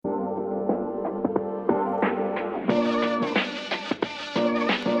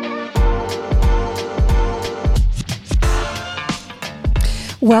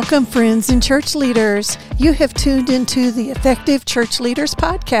Welcome, friends and church leaders. You have tuned into the Effective Church Leaders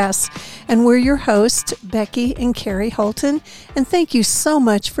Podcast, and we're your hosts, Becky and Kerry Holton, and thank you so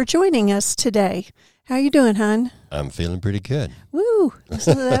much for joining us today. How you doing, hon? I'm feeling pretty good. Woo!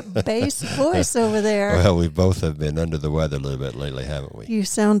 Listen to that bass voice over there. Well, we both have been under the weather a little bit lately, haven't we? You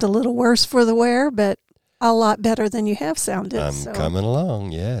sound a little worse for the wear, but a lot better than you have sounded. I'm coming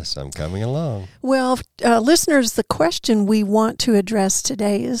along. Yes, I'm coming along. Well, listeners, the question we want to address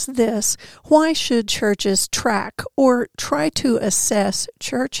today is this: why should churches track or try to assess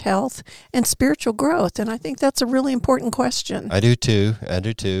church health and spiritual growth? And I think that's a really important question. I do too.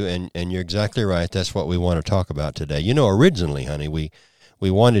 And you're exactly right. That's what we want to talk about today. You know, originally, honey, we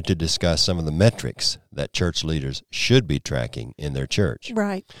wanted to discuss some of the metrics that church leaders should be tracking in their church.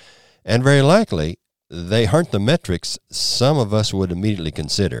 Right. And very likely, they aren't the metrics some of us would immediately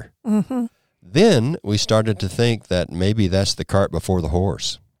consider. Mm-hmm. Then we started to think that maybe that's the cart before the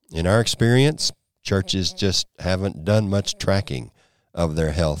horse. In our experience, churches just haven't done much tracking of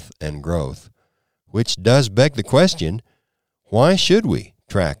their health and growth, which does beg the question, why should we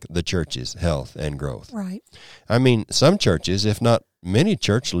track the church's health and growth? Right. I mean, some churches, if not many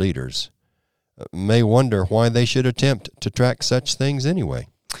church leaders, may wonder why they should attempt to track such things anyway.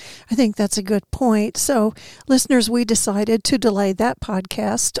 I think that's a good point. So, listeners, we decided to delay that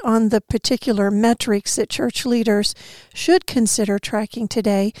podcast on the particular metrics that church leaders should consider tracking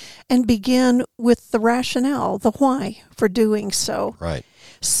today and begin with the rationale, the why for doing so. Right.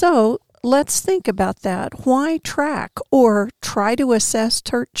 So, let's think about that. Why track or try to assess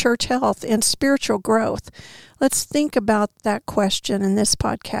church health and spiritual growth? Let's think about that question in this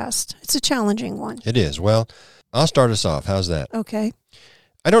podcast. It's a challenging one. It is. Well, I'll start us off. How's that? Okay.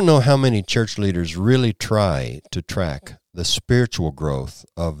 I don't know how many church leaders really try to track the spiritual growth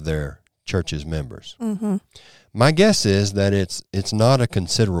of their church's members. Mm-hmm. My guess is that it's not a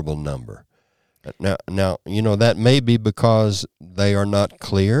considerable number. Now, you know, that may be because they are not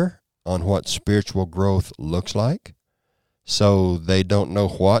clear on what spiritual growth looks like, so they don't know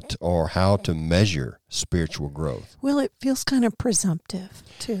what or how to measure spiritual growth. Well, it feels kind of presumptive,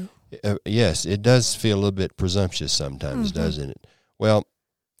 too. Yes, it does feel a little bit presumptuous sometimes, Mm-hmm. doesn't it? Well,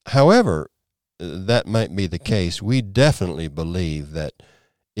 however that might be the case, we definitely believe that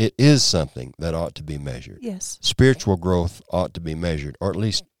it is something that ought to be measured. Yes. Spiritual growth ought to be measured, or at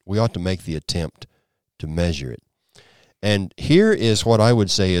least we ought to make the attempt to measure it. And here is what I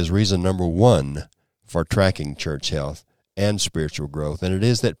would say is reason number one for tracking church health and spiritual growth, and it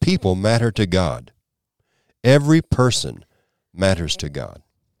is that people matter to God. Every person matters to God.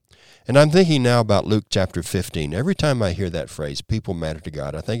 And I'm thinking now about Luke chapter 15. Every time I hear that phrase, people matter to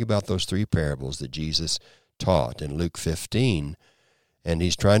God, I think about those three parables that Jesus taught in Luke 15. And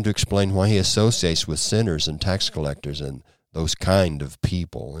he's trying to explain why he associates with sinners and tax collectors and those kind of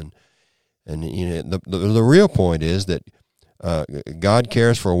people. And you know, the real point is that God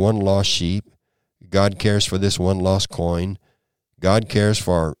cares for one lost sheep. God cares for this one lost coin. God cares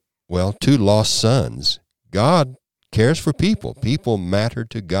for, well, two lost sons. God cares for people. People matter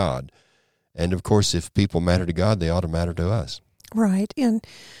to God. And, of course, if people matter to God, they ought to matter to us. Right. And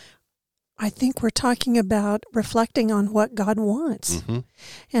I think we're talking about reflecting on what God wants. Mm-hmm.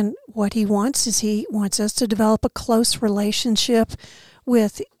 And what he wants is he wants us to develop a close relationship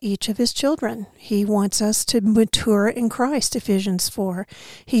with each of his children. He wants us to mature in Christ, Ephesians 4.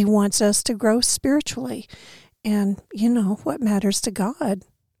 He wants us to grow spiritually. And, you know, what matters to God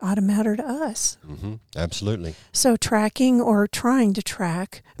ought to matter to us. Mm-hmm. Absolutely. So tracking or trying to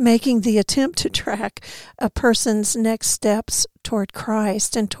track, making the attempt to track a person's next steps toward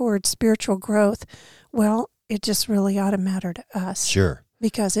Christ and toward spiritual growth, well, it just really ought to matter to us. Sure.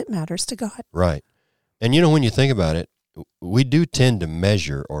 Because it matters to God. Right. And, you know, when you think about it, we do tend to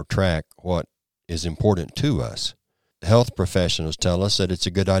measure or track what is important to us. Health professionals tell us that it's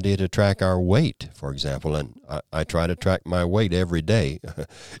a good idea to track our weight, for example, and I try to track my weight every day.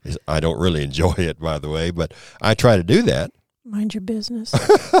 I don't really enjoy it, by the way, but I try to do that. Mind your business.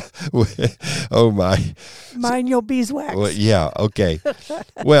 Oh, my. Mind your beeswax. Well, yeah, okay.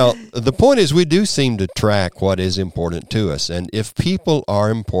 Well, the point is we do seem to track what is important to us, and if people are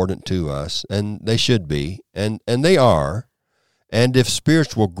important to us, and they should be, and they are, and if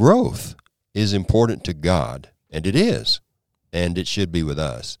spiritual growth is important to God, and it is, and it should be with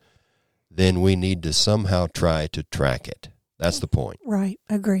us, then we need to somehow try to track it. That's the point. Right,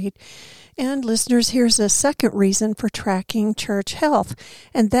 agreed. And listeners, here's a second reason for tracking church health,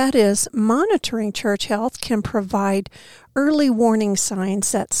 and that is monitoring church health can provide early warning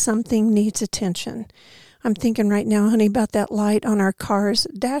signs that something needs attention. I'm thinking right now, honey, about that light on our car's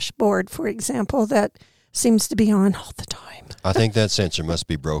dashboard, for example, that seems to be on all the time. I think that sensor must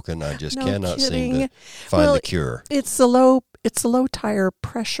be broken. I just cannot kidding. seem to find the cure. It's a low tire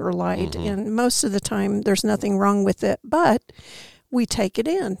pressure light, Mm-hmm. and most of the time there's nothing wrong with it, but we take it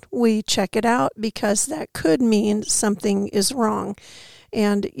in. We check it out because that could mean something is wrong.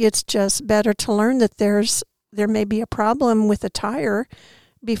 And it's just better to learn that there may be a problem with a tire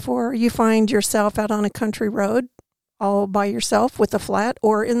before you find yourself out on a country road all by yourself with a flat,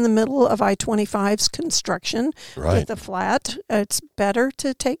 or in the middle of I-25's construction with a flat. It's better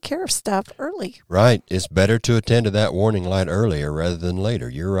to take care of stuff early. Right. It's better to attend to that warning light earlier rather than later.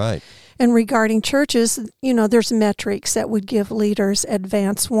 You're right. And regarding churches, there's metrics that would give leaders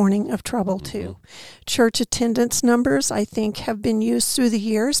advance warning of trouble too. Church attendance numbers, I think, have been used through the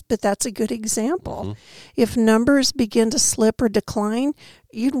years, but that's a good example. If numbers begin to slip or decline,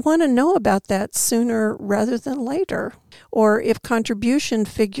 you'd want to know about that sooner rather than later. Or if contribution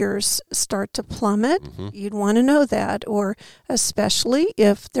figures start to plummet, you'd want to know that. Or especially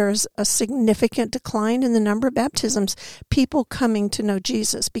if there's a significant decline in the number of baptisms, people coming to know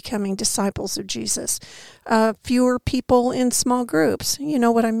Jesus, becoming disciples of Jesus. Fewer people in small groups. You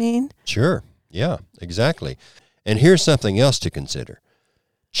know what I mean? Sure. Yeah, exactly. And here's something else to consider.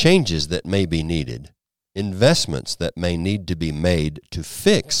 Changes that may be needed. Investments that may need to be made to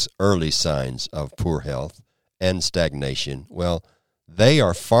fix early signs of poor health and stagnation, well, they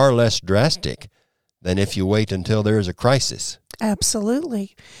are far less drastic than if you wait until there is a crisis.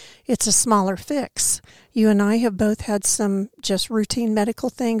 Absolutely. It's a smaller fix. You and I have both had some just routine medical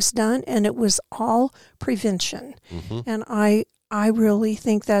things done, and it was all prevention. And I really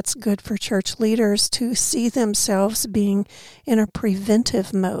think that's good for church leaders to see themselves being in a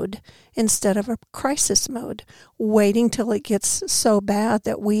preventive mode instead of a crisis mode, waiting till it gets so bad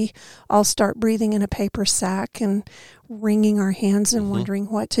that we all start breathing in a paper sack and wringing our hands and wondering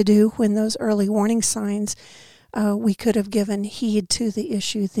what to do when those early warning signs, we could have given heed to the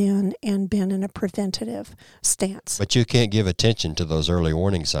issue then and been in a preventative stance. But you can't give attention to those early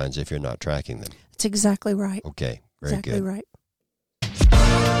warning signs if you're not tracking them. That's exactly right. Okay, very exactly good. Right.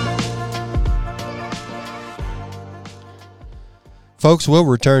 Folks, we'll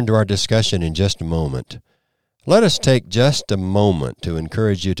return to our discussion in just a moment. Let us take just a moment to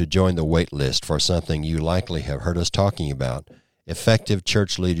encourage you to join the wait list for something you likely have heard us talking about, Effective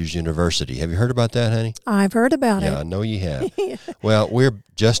Church Leaders University. Have you heard about that, honey? I've heard about it. Yeah, I know you have. Well, we're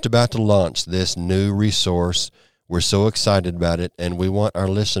just about to launch this new resource. We're so excited about it, and we want our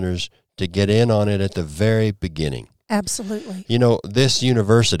listeners to get in on it at the very beginning. Absolutely. This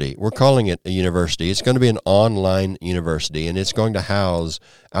university, we're calling it a university. It's going to be an online university, and it's going to house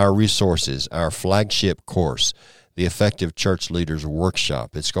our resources, our flagship course, the Effective Church Leaders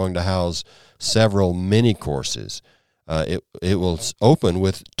Workshop. It's going to house several mini courses. It will open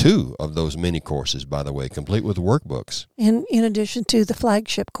with 2 of those mini courses, by the way, complete with workbooks. In addition to the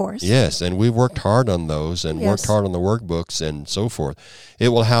flagship course. Yes, and we've worked hard on those and worked hard on the workbooks and so forth. It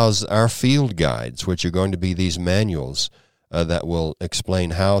will house our field guides, which are going to be these manuals that will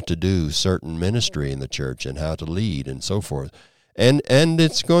explain how to do certain ministry in the church and how to lead and so forth. And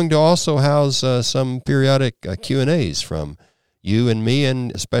it's going to also house some periodic Q&As from you and me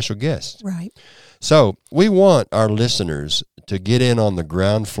and special guests. Right. So we want our listeners to get in on the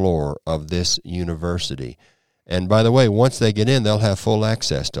ground floor of this university. And by the way, once they get in, they'll have full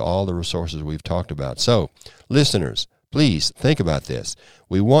access to all the resources we've talked about. So, listeners, please think about this.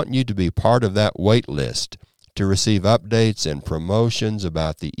 We want you to be part of that wait list to receive updates and promotions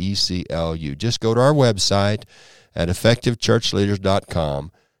about the ECLU. Just go to our website at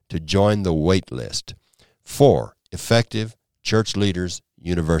effectivechurchleaders.com to join the wait list for Effective Church Leaders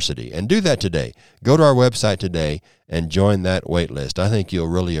University. And do that today. Go to our website today and join that wait list. I think you'll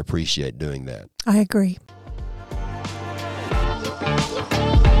really appreciate doing that. I agree.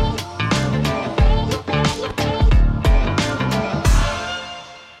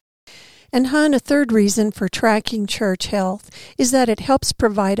 And Hun, a third reason for tracking church health is that it helps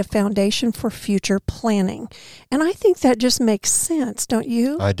provide a foundation for future planning. And I think that just makes sense, don't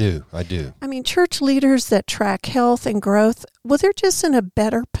you? I do. I mean, church leaders that track health and growth, well, they're just in a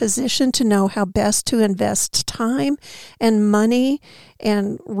better position to know how best to invest time and money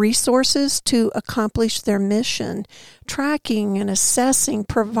and resources to accomplish their mission. Tracking and assessing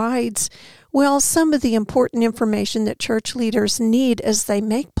provides some of the important information that church leaders need as they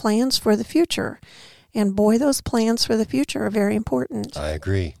make plans for the future. And boy, those plans for the future are very important. I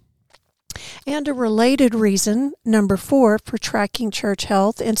agree. And a related reason, number 4, for tracking church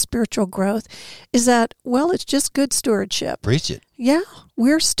health and spiritual growth is that, well, it's just good stewardship. Preach it. Yeah,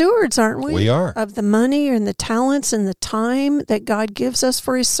 we're stewards, aren't we? We are. Of the money and the talents and the time that God gives us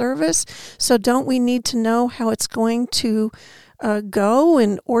for His service. So don't we need to know how it's going to go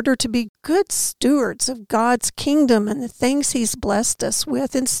in order to be good stewards of God's kingdom and the things He's blessed us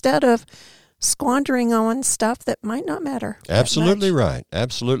with, instead of squandering on stuff that might not matter. Absolutely right.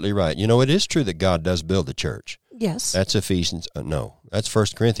 Absolutely right. You know, it is true that God does build the church. Yes. That's Ephesians. No, that's 1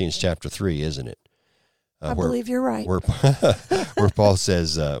 Corinthians chapter 3, isn't it? I believe you're right. Where Paul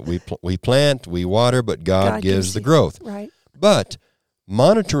says, we plant, we water, but God gives the growth. Right. But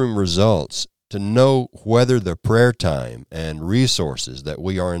monitoring results to know whether the prayer time and resources that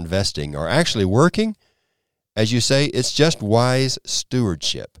we are investing are actually working, as you say, it's just wise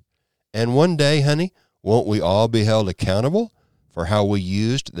stewardship. And one day, honey, won't we all be held accountable for how we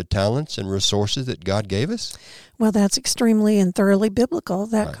used the talents and resources that God gave us? Well, that's extremely and thoroughly biblical,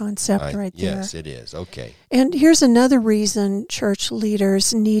 that concept right there. Yes, it is. Okay. And here's another reason church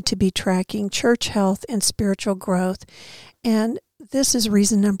leaders need to be tracking church health and spiritual growth. And this is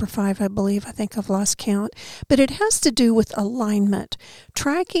reason number 5, I believe. I think I've lost count. But it has to do with alignment.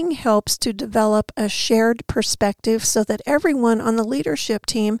 Tracking helps to develop a shared perspective so that everyone on the leadership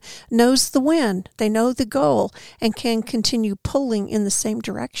team knows the win, they know the goal, and can continue pulling in the same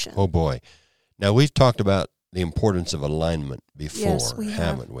direction. Oh, boy. Now, we've talked about the importance of alignment before, yes, we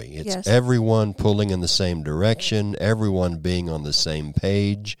haven't we? It's yes. Everyone pulling in the same direction, everyone being on the same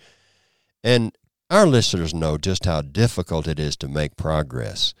page. And our listeners know just how difficult it is to make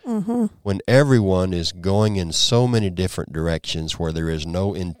progress when everyone is going in so many different directions where there is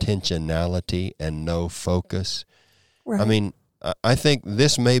no intentionality and no focus. Right. I mean, I think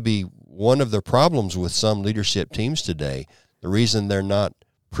this may be one of the problems with some leadership teams today. The reason they're not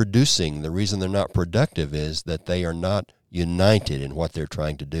producing, the reason they're not productive is that they are not united in what they're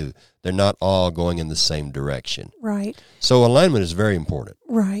trying to do. They're not all going in the same direction. Right. So alignment is very important.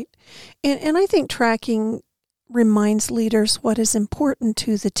 Right. And I think tracking reminds leaders what is important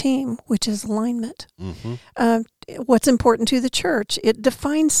to the team, which is alignment. What's important to the church. It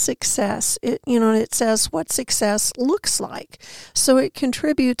defines success. It says what success looks like. So it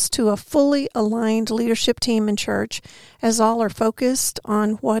contributes to a fully aligned leadership team in church as all are focused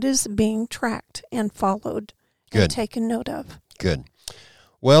on what is being tracked and followed and taken note of. Good.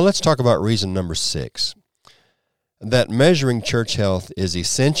 Well, let's talk about reason number 6. That measuring church health is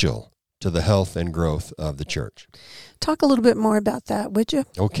essential to the health and growth of the church. Talk a little bit more about that, would you?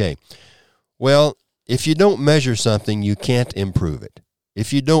 Okay. Well, if you don't measure something, you can't improve it.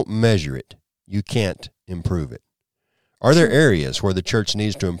 If you don't measure it, you can't improve it. Are there areas where the church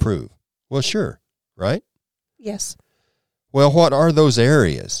needs to improve? Well, sure, right? Yes. Well, what are those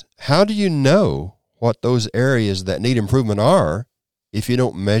areas? How do you know what those areas that need improvement are if you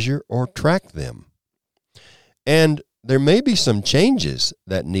don't measure or track them? And there may be some changes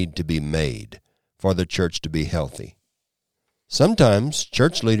that need to be made for the church to be healthy. Sometimes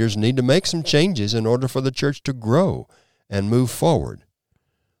church leaders need to make some changes in order for the church to grow and move forward.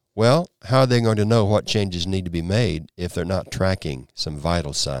 Well, how are they going to know what changes need to be made if they're not tracking some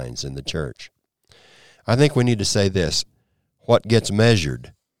vital signs in the church? I think we need to say this: what gets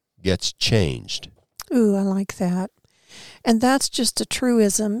measured gets changed. Ooh, I like that. And that's just a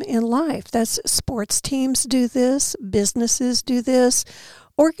truism in life. That's sports teams do this, businesses do this,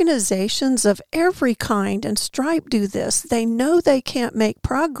 organizations of every kind and stripe do this. They know they can't make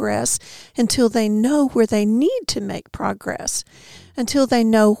progress until they know where they need to make progress, until they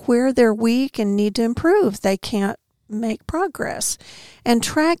know where they're weak and need to improve. They can't make progress. And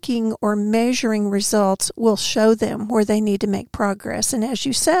tracking or measuring results will show them where they need to make progress. And as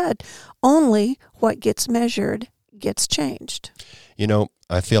you said, only what gets measured gets changed. You know,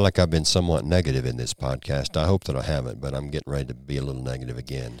 I feel like I've been somewhat negative in this podcast. I hope that I haven't, but I'm getting ready to be a little negative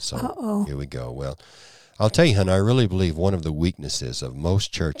again. So Here we go. Well, I'll tell you, honey, I really believe one of the weaknesses of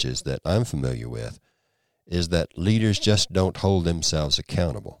most churches that I'm familiar with is that leaders just don't hold themselves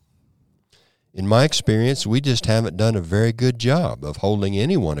accountable. In my experience, we just haven't done a very good job of holding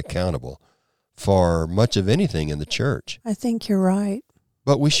anyone accountable for much of anything in the church. I think you're right.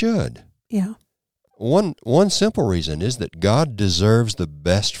 But we should. Yeah. One simple reason is that God deserves the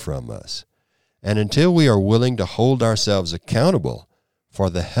best from us. And until we are willing to hold ourselves accountable for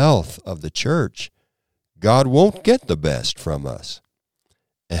the health of the church, God won't get the best from us.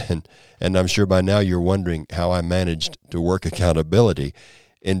 And I'm sure by now you're wondering how I managed to work accountability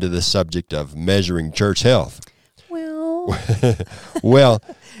into the subject of measuring church health. Well,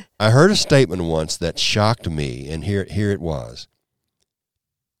 I heard a statement once that shocked me, and here it was.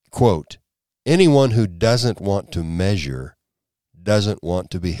 Quote, anyone who doesn't want to measure doesn't want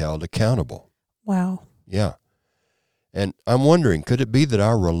to be held accountable. Wow. Yeah. And I'm wondering, could it be that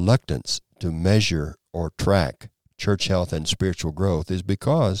our reluctance to measure or track church health and spiritual growth is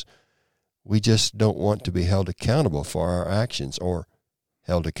because we just don't want to be held accountable for our actions or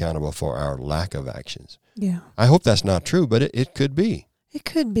held accountable for our lack of actions? Yeah. I hope that's not true, but it could be. It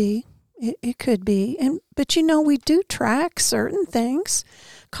could be. It could be. But we do track certain things.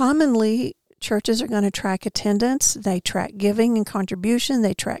 Commonly, churches are going to track attendance. They track giving and contribution.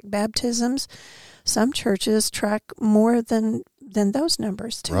 They track baptisms. Some churches track more than those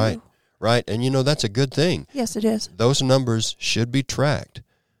numbers too. Right. And that's a good thing. Yes, it is. Those numbers should be tracked.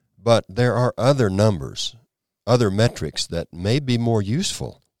 But there are other numbers, other metrics that may be more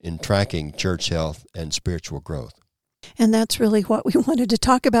useful in tracking church health and spiritual growth. And that's really what we wanted to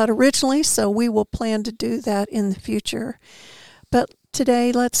talk about originally, so we will plan to do that in the future. But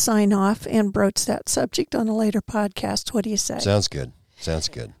today, let's sign off and broach that subject on a later podcast. What do you say? Sounds good.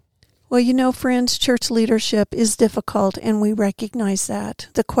 Well, friends, church leadership is difficult, and we recognize that.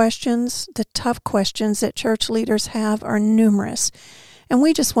 The tough questions that church leaders have are numerous. And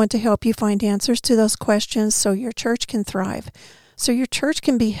we just want to help you find answers to those questions so your church can thrive, so your church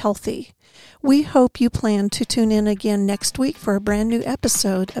can be healthy. We hope you plan to tune in again next week for a brand new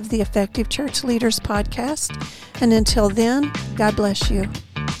episode of the Effective Church Leaders Podcast. And until then, God bless you.